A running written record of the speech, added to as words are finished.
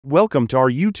Welcome to our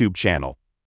YouTube channel.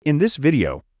 In this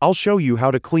video, I'll show you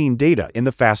how to clean data in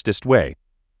the fastest way.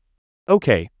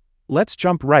 Okay, let's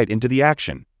jump right into the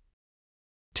action.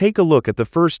 Take a look at the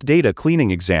first data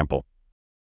cleaning example.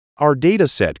 Our data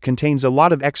set contains a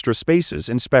lot of extra spaces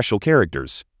and special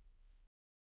characters.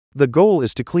 The goal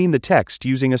is to clean the text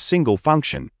using a single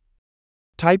function.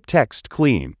 Type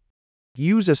TEXTCLEAN.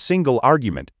 Use a single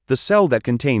argument, the cell that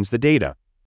contains the data.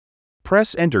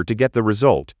 Press Enter to get the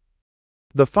result.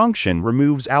 The function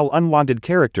removes all unwanted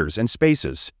characters and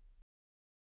spaces.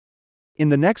 In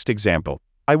the next example,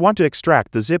 I want to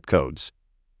extract the zip codes.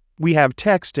 We have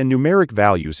text and numeric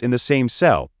values in the same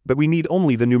cell, but we need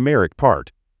only the numeric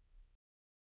part.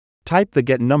 Type the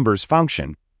getNumbers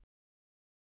function.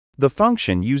 The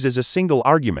function uses a single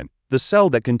argument, the cell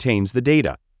that contains the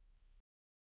data.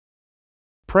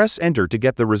 Press Enter to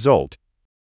get the result.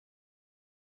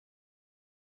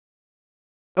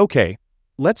 Okay,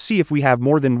 let's see if we have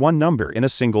more than one number in a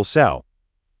single cell.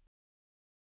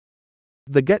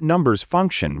 The getNumbers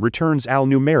function returns all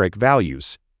numeric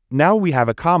values. Now we have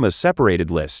a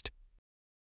comma-separated list.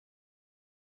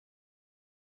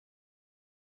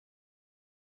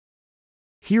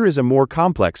 Here is a more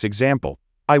complex example.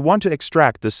 I want to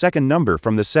extract the second number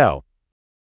from the cell.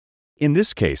 In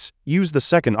this case, use the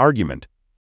second argument.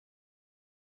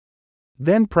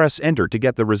 Then press Enter to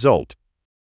get the result.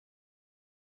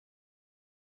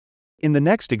 In the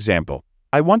next example,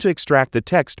 I want to extract the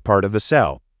text part of the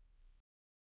cell.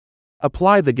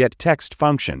 Apply the getText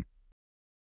function.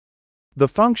 The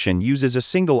function uses a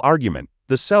single argument,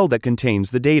 the cell that contains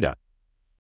the data.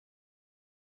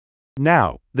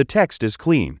 Now, the text is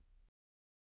clean.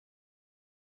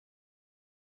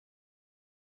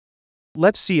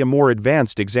 Let's see a more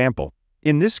advanced example.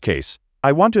 In this case,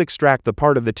 I want to extract the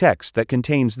part of the text that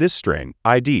contains this string,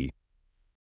 ID.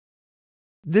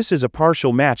 This is a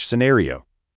partial match scenario.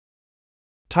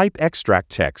 Type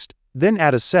extract text, then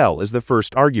add a cell as the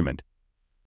first argument.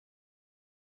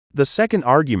 The second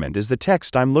argument is the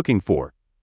text I'm looking for.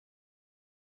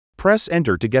 Press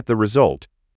Enter to get the result.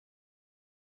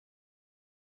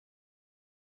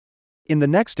 In the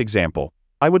next example,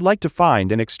 I would like to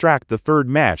find and extract the third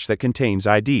match that contains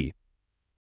ID.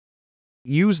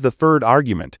 Use the third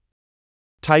argument.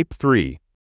 Type 3.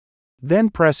 Then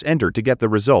press Enter to get the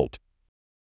result.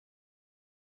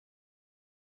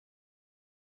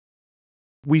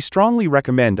 We strongly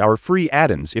recommend our free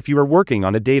add-ins if you are working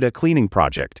on a data cleaning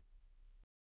project.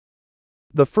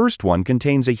 The first one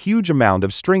contains a huge amount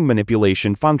of string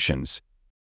manipulation functions.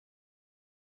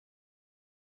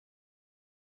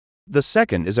 The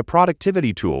second is a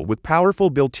productivity tool with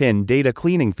powerful built-in data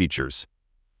cleaning features.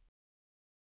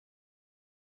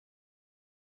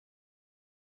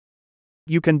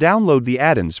 You can download the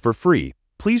add-ins for free.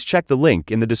 Please check the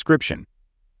link in the description.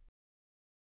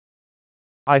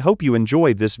 I hope you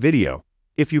enjoyed this video.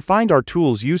 If you find our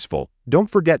tools useful, don't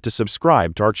forget to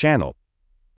subscribe to our channel.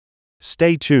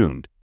 Stay tuned.